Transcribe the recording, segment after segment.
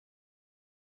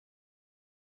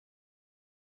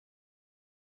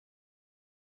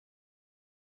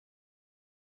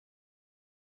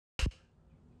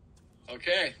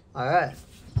Okay. All right.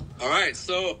 All right.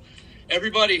 So,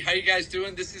 everybody, how you guys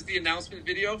doing? This is the announcement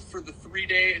video for the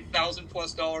 3-day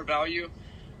 $1,000+ value.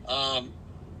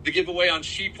 The giveaway on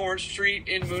Sheephorn Street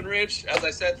in Moonridge. As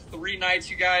I said, 3 nights,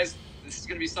 you guys. This is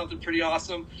going to be something pretty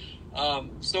awesome.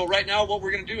 So right now, what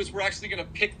we're going to do is we're actually going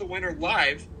to pick the winner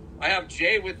live. I have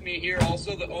Jay with me here,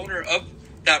 also the owner of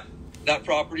that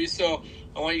property. So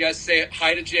I want you guys to say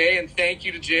hi to Jay and thank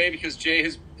you to Jay, because Jay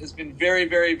has been very,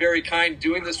 very, very kind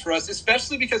doing this for us,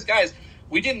 especially because, guys,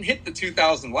 we didn't hit the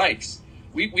 2,000 likes.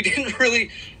 We didn't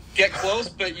really get close,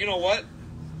 but you know what?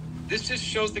 This just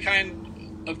shows the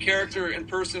kind of character and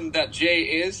person that Jay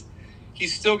is.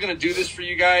 He's still going to do this for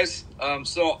you guys.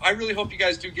 So I really hope you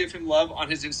guys do give him love on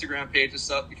his Instagram page and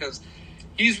stuff, because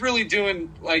he's really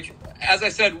doing, like, as I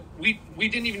said, we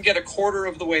didn't even get a quarter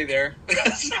of the way there.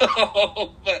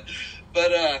 So,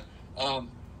 but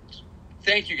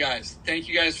thank you guys. Thank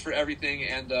you guys for everything.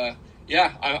 And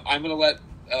I'm going to let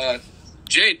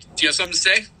Jay, do you have something to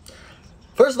say?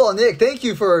 First of all, Nick, thank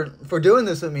you for doing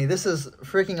this with me. This is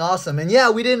freaking awesome. And yeah,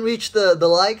 we didn't reach the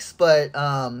likes, but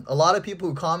a lot of people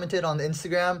who commented on the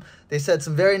Instagram, they said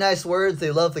some very nice words.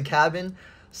 They love the cabin.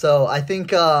 So I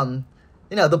think,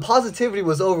 the positivity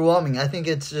was overwhelming. I think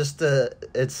it's just,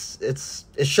 it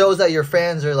shows that your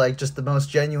fans are like just the most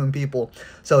genuine people.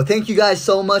 So thank you guys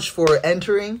so much for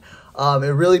entering.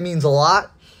 It really means a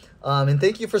lot. And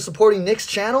thank you for supporting Nick's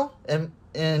channel and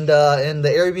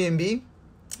the Airbnb.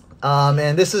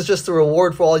 And this is just a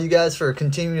reward for all you guys for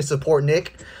continuing to support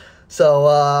Nick. So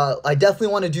I definitely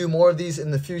want to do more of these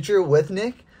in the future with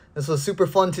Nick. This was super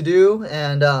fun to do,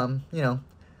 and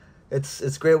it's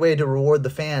a great way to reward the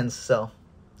fans. So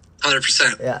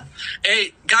 100%. Yeah.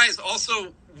 Hey guys,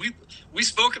 also we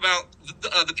spoke about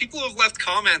the people who have left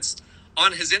comments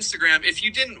on his Instagram. If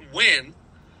you didn't win,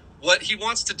 what he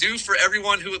wants to do for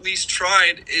everyone who at least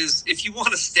tried is, if you want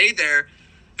to stay there,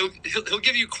 he'll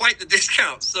give you quite the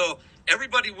discount. So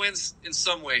everybody wins in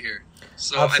some way here.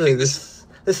 So absolutely. I think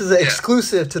this is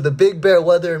exclusive to the Big Bear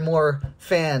Weather and More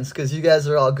fans, because you guys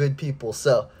are all good people.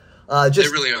 So they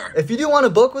really are. If you do want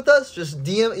to book with us, just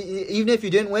DM, even if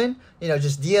you didn't win,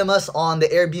 just DM us on the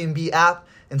Airbnb app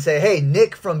and say, hey,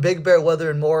 Nick from Big Bear Weather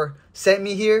and More sent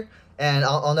me here, and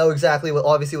I'll know exactly what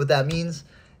that means,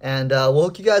 and we'll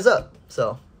hook you guys up.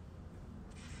 So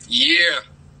yeah.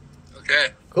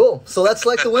 Okay. Cool. So let's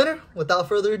select the winner without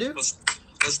further ado.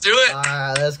 Let's do it. All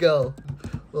right, let's go.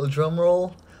 Little drum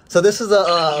roll. So this is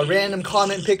a random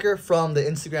comment picker from the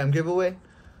Instagram giveaway.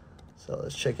 So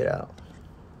let's check it out.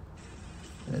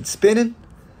 And it's spinning.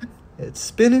 It's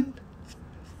spinning.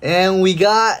 And we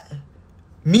got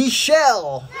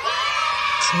Michelle.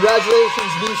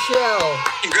 Congratulations, Michelle.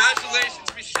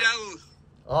 Congratulations, Michelle.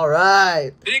 All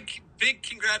right. Big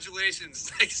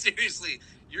congratulations. Like, seriously,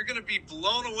 you're going to be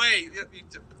blown away.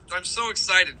 I'm so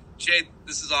excited. Jay,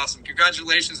 this is awesome.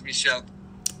 Congratulations, Michelle.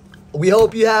 We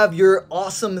hope you have your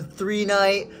awesome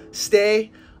 3-night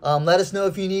stay. Let us know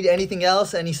if you need anything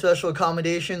else, any special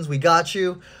accommodations. We got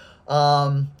you.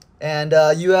 And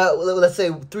you have, let's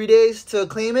say, 3 days to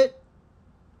claim it,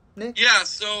 Nick? Yeah,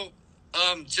 so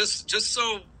just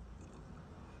so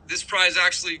this prize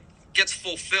actually gets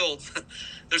fulfilled,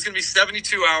 there's going to be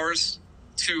 72 hours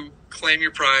to claim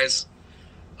your prize.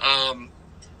 I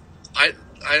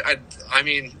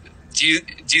mean, do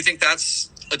you think that's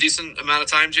a decent amount of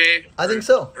time, Jay? I think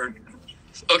so.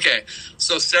 Okay,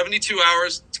 so 72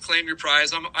 hours to claim your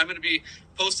prize. I'm going to be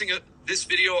posting this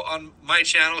video on my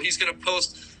channel. He's going to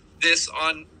post this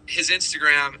on his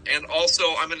Instagram, and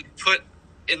also I'm going to put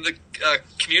in the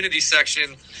community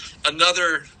section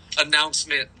another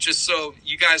announcement, just so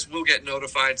you guys will get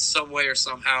notified some way or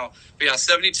somehow. But yeah,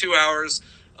 72 hours.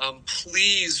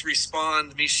 Please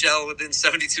respond, Michelle, within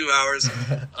 72 hours,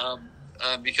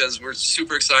 because we're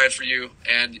super excited for you.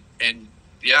 And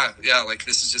yeah, like,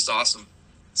 this is just awesome.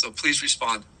 So please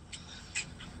respond.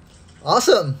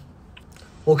 Awesome.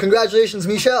 Well, congratulations,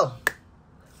 Michelle.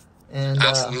 And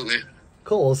absolutely.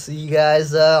 Cool. We'll see you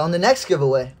guys on the next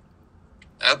giveaway.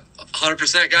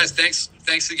 100%, guys.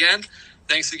 Thanks again.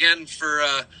 Thanks again for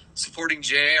supporting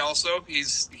Jay. Also, he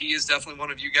is definitely one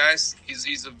of you guys.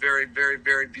 He's a very, very,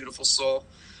 very beautiful soul.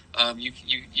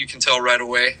 You can tell right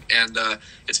away, and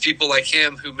it's people like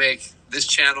him who make this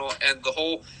channel and the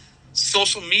whole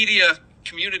social media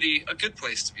community a good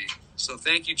place to be. So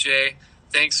thank you, Jay.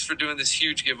 Thanks for doing this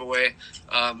huge giveaway.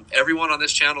 Everyone on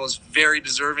this channel is very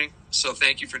deserving, so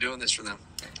thank you for doing this for them.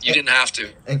 You didn't have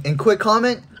to. And quick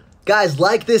comment, guys,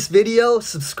 like this video,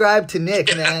 subscribe to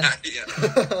Nick, man.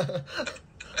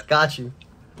 Got you.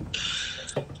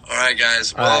 All right,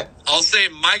 guys. Well, I'll say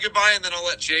my goodbye, and then I'll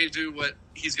let Jay do what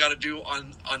he's got to do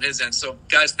on his end. So,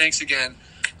 guys, thanks again.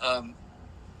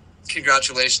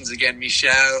 congratulations again,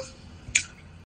 Michelle.